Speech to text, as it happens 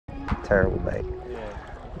terrible bait.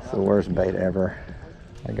 It's the worst bait ever.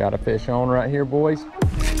 I got a fish on right here, boys.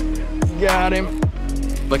 Got him.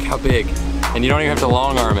 Look how big. And you don't even have to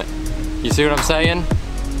long arm it. You see what I'm saying?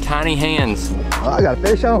 Tiny hands. Oh, I got a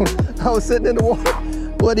fish on. I was sitting in the water.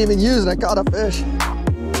 Wasn't even using it. I caught a fish.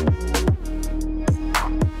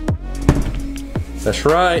 That's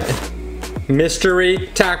right. Mystery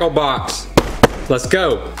tackle box. Let's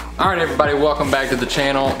go. All right, everybody, welcome back to the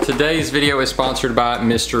channel. Today's video is sponsored by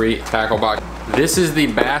Mystery Tackle Box. This is the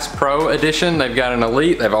Bass Pro edition. They've got an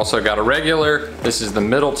Elite, they've also got a regular. This is the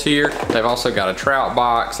middle tier. They've also got a trout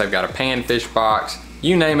box, they've got a panfish box.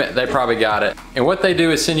 You name it, they probably got it. And what they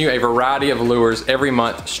do is send you a variety of lures every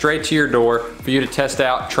month straight to your door for you to test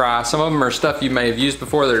out, try. Some of them are stuff you may have used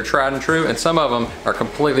before that are tried and true, and some of them are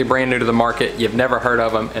completely brand new to the market. You've never heard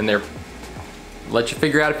of them, and they're let you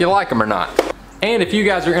figure out if you like them or not. And if you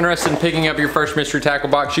guys are interested in picking up your first mystery tackle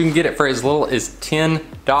box, you can get it for as little as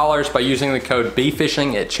 $10 by using the code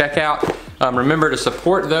BFishing at checkout. Remember to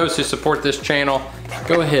support those who support this channel.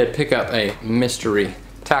 Go ahead, pick up a mystery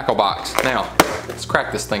tackle box. Now, let's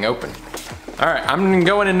crack this thing open. All right, I'm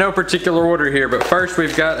going in no particular order here, but first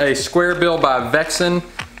we've got a square bill by Vexen.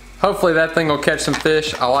 Hopefully that thing will catch some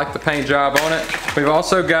fish. I like the paint job on it. We've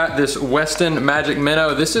also got this Weston Magic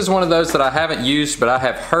Minnow. This is one of those that I haven't used, but I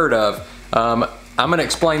have heard of. I'm gonna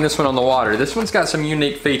explain this one on the water. This one's got some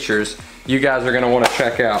unique features you guys are gonna wanna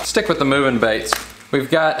check out. Stick with the moving baits. We've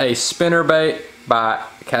got a spinner bait by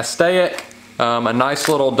Castaic, a nice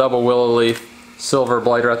little double willow leaf silver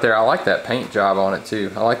blade right there. I like that paint job on it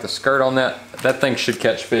too. I like the skirt on that. That thing should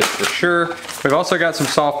catch fish for sure. We've also got some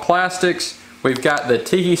soft plastics. We've got the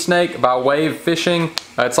Tiki Snake by Wave Fishing.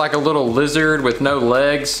 It's like a little lizard with no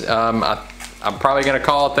legs. I'm probably gonna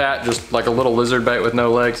call it that, just like a little lizard bait with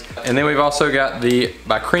no legs. And then we've also got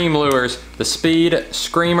by Cream Lures, the Speed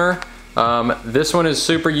Screamer. This one is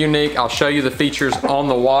super unique. I'll show you the features on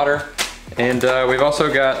the water. And we've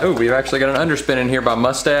also got, we've actually got an underspin in here by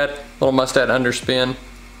Mustad, little Mustad underspin.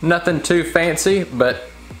 Nothing too fancy, but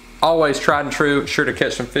always tried and true, sure to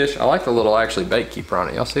catch some fish. I like the little actually bait keeper on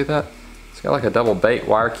it, y'all see that? It's got like a double bait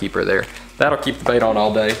wire keeper there. That'll keep the bait on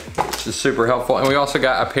all day, which is super helpful. And we also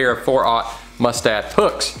got a pair of 4/0 Mustad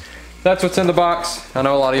hooks. That's what's in the box. I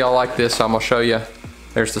know a lot of y'all like this, so I'm gonna show you.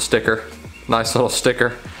 There's the sticker, nice little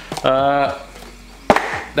sticker.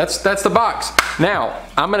 That's the box. Now,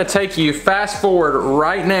 I'm gonna take you fast forward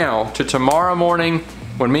right now to tomorrow morning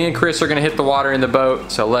when me and Chris are gonna hit the water in the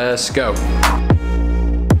boat, so let's go.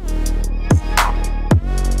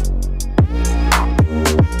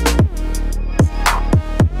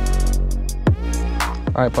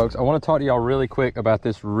 All right, folks, I want to talk to y'all really quick about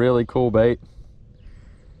this really cool bait,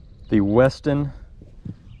 the Weston.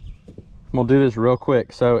 We'll do this real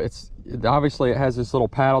quick. So obviously it has this little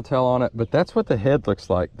paddle tail on it, but that's what the head looks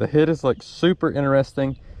like. The head is like super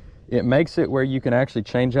interesting. It makes it where you can actually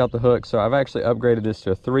change out the hook. So I've actually upgraded this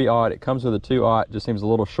to a 3/0. It comes with a 2/0. Just seems a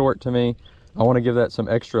little short to me. I want to give that some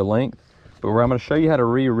extra length, but I'm going to show you how to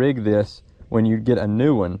re-rig this when you get a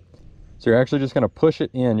new one. So you're actually just gonna push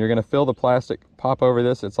it in. You're gonna feel the plastic pop over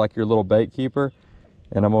this. It's like your little bait keeper.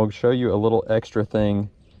 And I'm gonna show you a little extra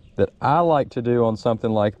thing that I like to do on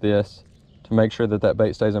something like this to make sure that that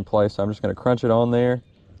bait stays in place. So I'm just gonna crunch it on there,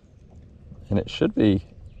 and it should be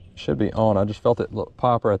on. I just felt it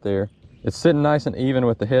pop right there. It's sitting nice and even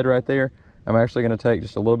with the head right there. I'm actually gonna take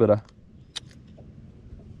just a little bit of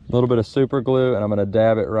super glue, and I'm gonna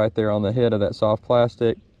dab it right there on the head of that soft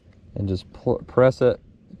plastic and just press it,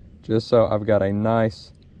 just so I've got a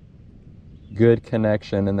nice, good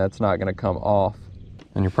connection and that's not gonna come off.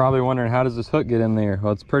 And you're probably wondering, how does this hook get in there?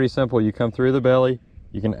 Well, it's pretty simple. You come through the belly,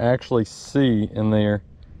 you can actually see in there,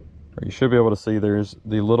 or you should be able to see, there's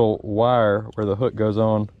the little wire where the hook goes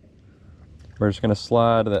on. We're just gonna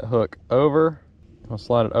slide that hook over. I'll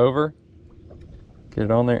slide it over, get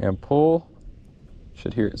it on there and pull.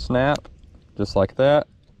 Should hear it snap, just like that.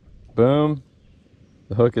 Boom,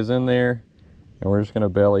 the hook is in there. And we're just gonna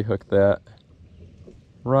belly hook that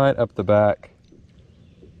right up the back.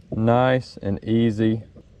 Nice and easy.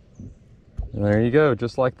 And there you go,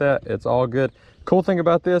 just like that. It's all good. Cool thing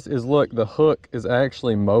about this is, look, the hook is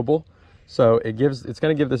actually mobile. So it's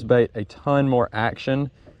gonna give this bait a ton more action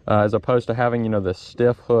as opposed to having, you know, the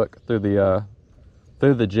stiff hook through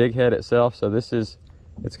the jig head itself. So it's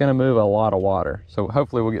gonna move a lot of water. So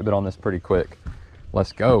hopefully we'll get bit on this pretty quick.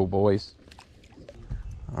 Let's go, boys.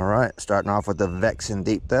 All right, starting off with the Vexen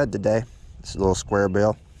Deep Thud today. It's a little square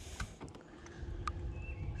bill.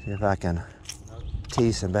 See if I can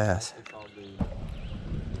tease some bass.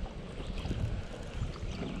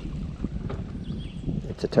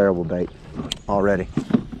 It's a terrible bait already.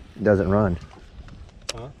 It doesn't run.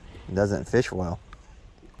 Huh? It doesn't fish well.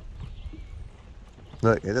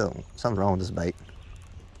 Look, it doesn't, something's wrong with this bait.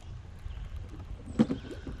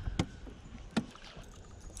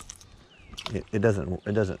 It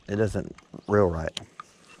doesn't reel right.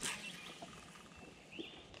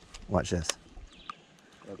 Watch this.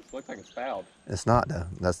 It looks like it's fouled. It's not though,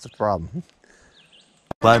 that's the problem.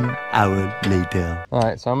 1 hour later. All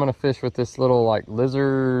right, so I'm gonna fish with this little like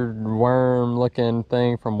lizard worm looking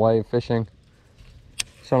thing from Wave Fishing.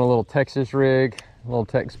 It's on a little Texas rig, a little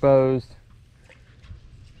Texposed.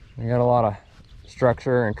 We got a lot of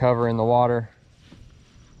structure and cover in the water.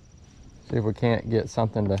 See if we can't get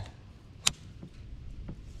something to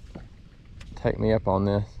take me up on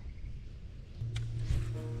this.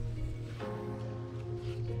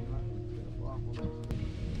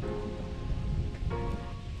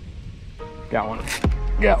 Got one.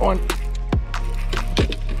 Got one.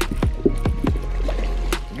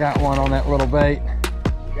 Got one on that little bait.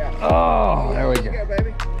 Oh, there we go.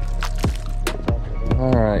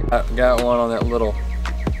 All right, got one on that little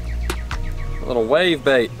wave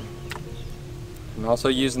bait. I'm also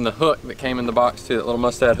using the hook that came in the box too, that little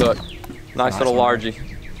mustad hook. Nice little largie.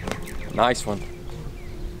 Nice one.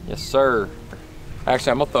 Yes, sir.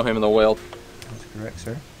 Actually, I'm gonna throw him in the weld. That's correct,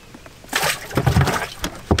 sir.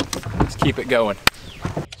 Let's keep it going.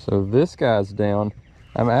 So this guy's down.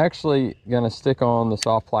 I'm actually gonna stick on the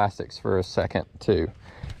soft plastics for a second too.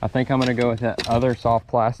 I think I'm gonna go with that other soft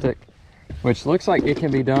plastic, which looks like it can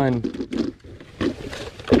be done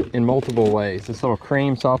in multiple ways. This little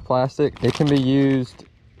cream soft plastic, it can be used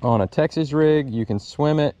on a Texas rig. You can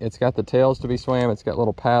swim it. It's got the tails to be swam. It's got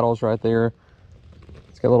little paddles right there.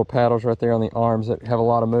 It's got little paddles right there on the arms that have a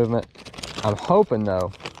lot of movement. I'm hoping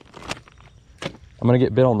though, I'm gonna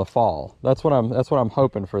get bit on the fall. That's what I'm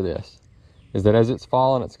hoping for this, is that as it's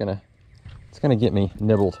falling, it's gonna get me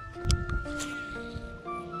nibbled.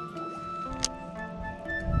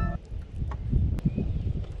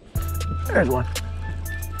 There's one.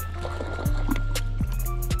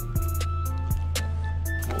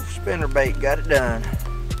 Little spinner bait got it done.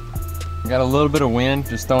 Got a little bit of wind,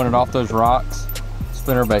 just throwing it off those rocks.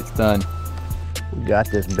 Spinner bait's done. We got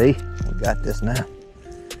this, B. We got this now.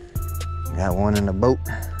 Got one in the boat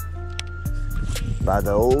by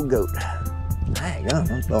the old goat. Dang,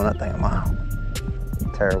 I'm throwing that thing a mile.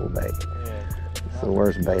 Terrible bait. It's the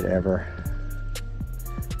worst bait ever.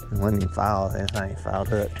 It wasn't even fouled, anything fouled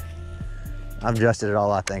hooked. I've adjusted it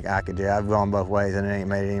all I think I could do. I've gone both ways and it ain't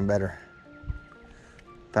made it any better.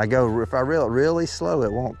 If I reel it really slow,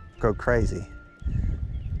 it won't go crazy.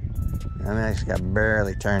 I mean, I just got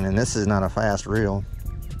barely turned, and this is not a fast reel.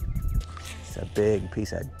 It's a big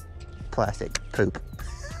piece of plastic poop.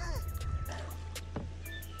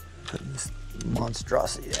 Put this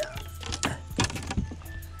monstrosity out.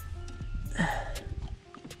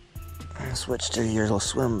 I'll switch to your little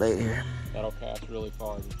swim bait here. That'll cast really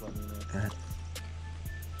far, just let me know.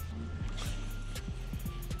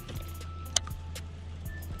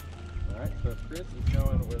 Alright, so Chris is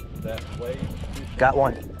going with that wave. Got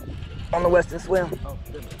one on the Western swim. Oh,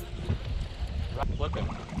 goodness. Right, flipping.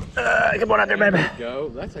 Come on out there, baby. There you go.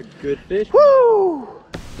 That's a good fish. Woo!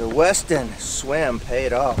 The Western swim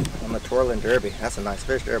paid off on the twirling derby. That's a nice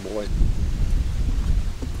fish there, boy.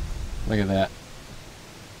 Look at that.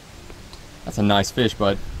 That's a nice fish,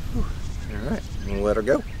 bud. All right, we'll let her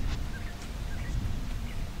go.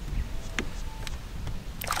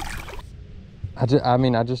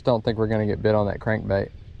 I just don't think we're gonna get bit on that crankbait.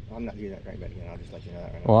 I'm not using that crankbait again. I'll just let you know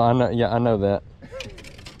that right Well, I know. Yeah, I know that.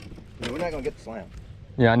 now. We're not gonna get the slam,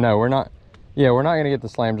 Yeah, I know. We're not. Yeah, we're not gonna get the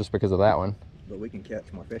slam just because of that one. but we can catch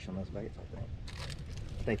more fish on those baits.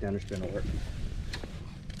 I think the underspin will work.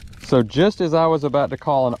 So just as I was about to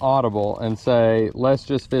call an audible and say, let's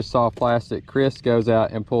just fish soft plastic, Chris goes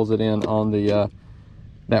out and pulls it in on the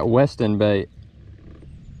that Weston bait,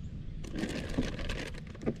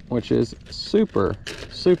 which is super,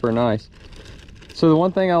 super nice. So the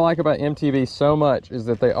one thing I like about MTB so much is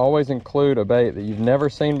that they always include a bait that you've never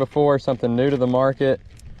seen before, something new to the market.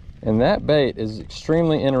 And that bait is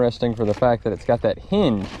extremely interesting for the fact that it's got that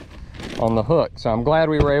hinge on the hook. So I'm glad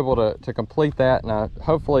we were able to complete that, and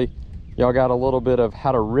hopefully y'all got a little bit of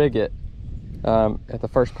how to rig it at the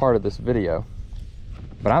first part of this video.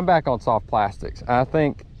 But I'm back on soft plastics. I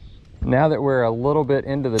think now that we're a little bit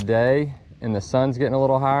into the day and the sun's getting a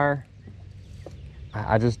little higher,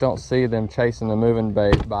 I just don't see them chasing the moving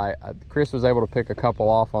bait. Chris was able to pick a couple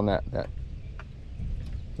off on that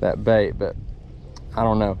bait, but I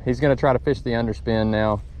don't know. He's gonna try to fish the underspin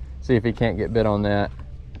now, see if he can't get bit on that.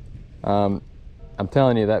 I'm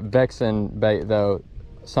telling you, that Vexen bait though,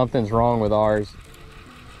 something's wrong with ours.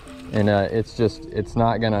 and it's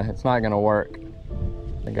not gonna work.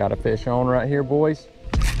 I got a fish on right here, boys.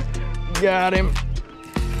 Got him.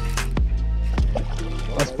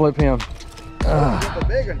 Let's flip him. The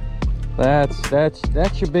big one.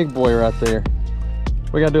 That's your big boy right there.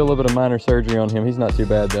 We gotta do a little bit of minor surgery on him. He's not too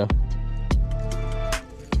bad though.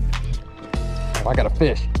 Oh, I got a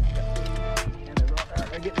fish.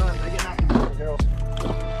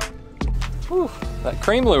 Whew, that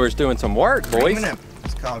cream lure's doing some work, boys.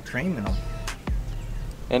 It's called creaming them.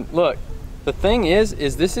 And look, the thing is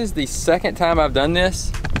this is the second time I've done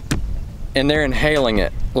this, and they're inhaling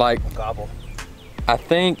it. Like, Gobble. I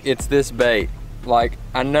think it's this bait. Like,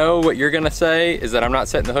 I know what you're gonna say is that I'm not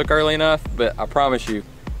setting the hook early enough, but I promise you,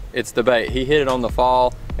 it's the bait. He hit it on the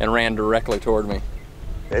fall and ran directly toward me.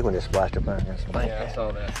 Big one just splashed up there against the bank. Yeah, I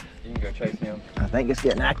saw that. You can go chase him. I think it's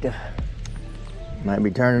getting active. Might be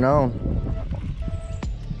turning on.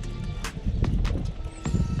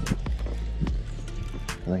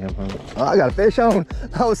 Oh, I got a fish on.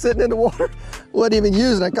 I was sitting in the water. Wasn't even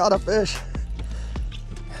using it. I caught a fish.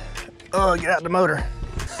 Oh, get out the motor.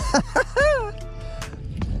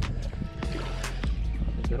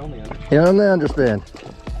 Yeah, on the underspin.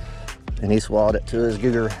 And he swallowed it to his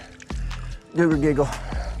googer giggle.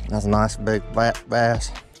 That's a nice big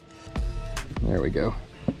bass. There we go.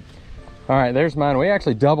 All right, there's mine. We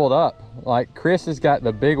actually doubled up. Like, Chris has got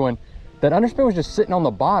the big one. That underspin was just sitting on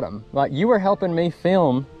the bottom. Like, you were helping me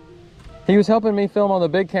film. He was helping me film on the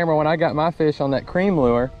big camera when I got my fish on that cream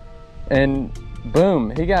lure. And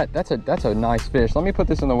boom, he got, that's a nice fish. Let me put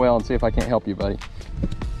this in the well and see if I can't help you, buddy.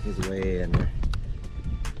 He's way in there.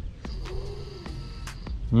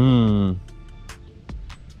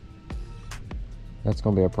 That's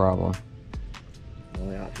gonna be a problem. The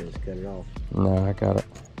only option is to cut it off. No, I got it.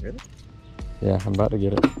 Really? Yeah, I'm about to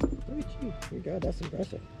get it. Look at you. Your God, that's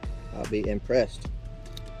impressive. I'll be impressed.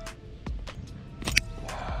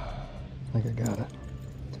 I think I got it.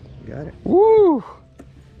 You got it. Woo!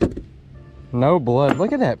 No blood.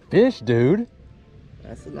 Look at that fish, dude.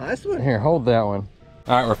 That's a nice one. Here, hold that one.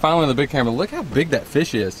 All right, we're finally on the big camera. Look how big that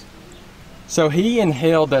fish is. So he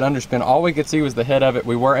inhaled that underspin. All we could see was the head of it.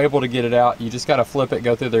 We were able to get it out. You just got to flip it,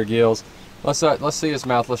 go through their gills. Let's see his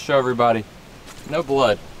mouth. Let's show everybody. No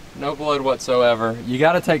blood. No blood whatsoever. You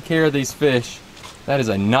got to take care of these fish. That is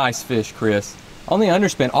a nice fish, Chris. On the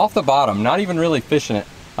underspin, off the bottom, not even really fishing it.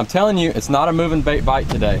 I'm telling you, it's not a moving bait bite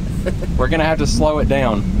today. We're gonna have to slow it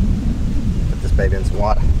down. Put this baby in some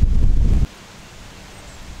water.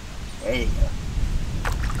 There you go.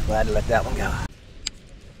 Glad to let that one go.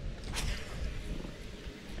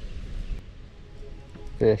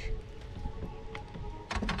 Fish.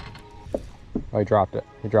 Oh, he dropped it.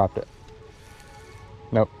 He dropped it.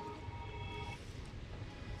 Nope.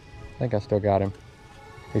 I think I still got him.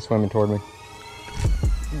 He's swimming toward me.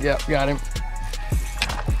 Yep, got him.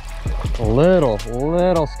 Little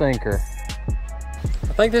stinker.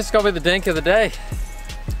 I think this is gonna be the dink of the day.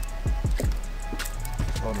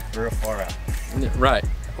 Going real far out. Right.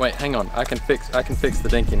 Wait, hang on. I can fix the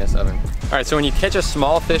dinkiness of him. All right, so when you catch a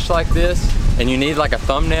small fish like this and you need like a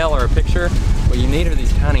thumbnail or a picture, what you need are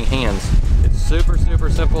these tiny hands. It's super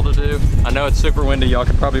simple to do. I know it's super windy. Y'all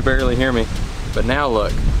can probably barely hear me, but now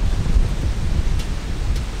look.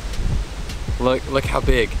 Look how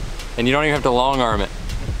big. And you don't even have to long arm it.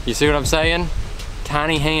 You see what I'm saying?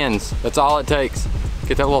 Tiny hands, that's all it takes.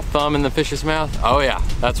 Get that little thumb in the fish's mouth. Oh yeah,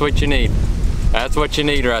 that's what you need. That's what you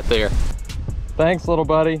need right there. Thanks, little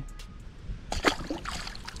buddy.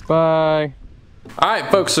 Bye. All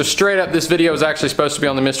right, folks, so straight up, this video is actually supposed to be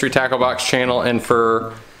on the Mystery Tackle Box channel, and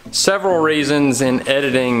for several reasons in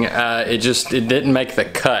editing, it didn't make the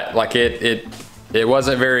cut. Like it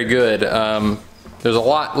wasn't very good. There's a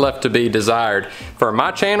lot left to be desired. For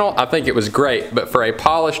my channel, I think it was great, but for a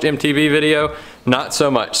polished MTV video, not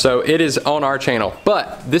so much. So it is on our channel,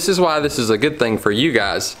 but this is why this is a good thing for you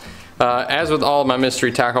guys. As with all of my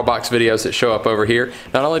Mystery Tackle Box videos that show up over here,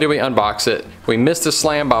 not only did we unbox it, we missed a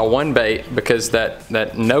slam by one bait because that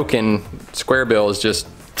Noken square bill is just,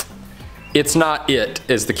 it's not it,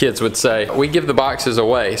 as the kids would say. We give the boxes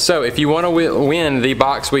away. So if you want to win the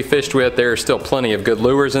box we fished with, there are still plenty of good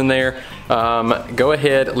lures in there. Go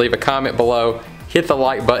ahead, leave a comment below, hit the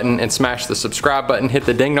like button and smash the subscribe button, hit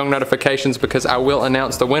the ding dong notifications because I will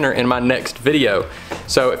announce the winner in my next video.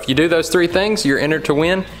 So if you do those three things, you're entered to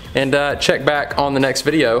win, and check back on the next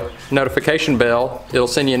video, notification bell, it'll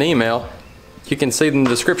send you an email. You can see in the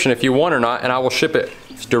description if you won or not, and I will ship it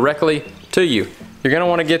directly to you. You're gonna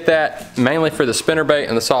wanna get that mainly for the spinnerbait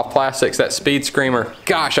and the soft plastics, that Speed Screamer.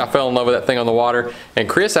 Gosh, I fell in love with that thing on the water. And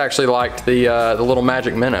Chris actually liked the little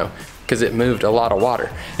magic minnow. because it moved a lot of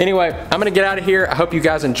water. Anyway, I'm gonna get out of here. I hope you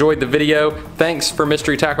guys enjoyed the video. Thanks for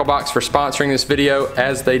Mystery Tackle Box for sponsoring this video,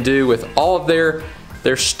 as they do with all of their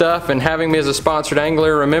stuff and having me as a sponsored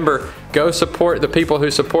angler. Remember, go support the people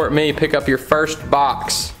who support me. Pick up your first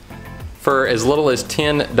box for as little as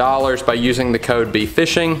 $10 by using the code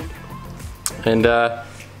BFishing. And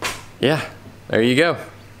yeah, there you go.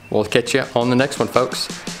 We'll catch you on the next one, folks.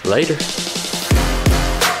 Later.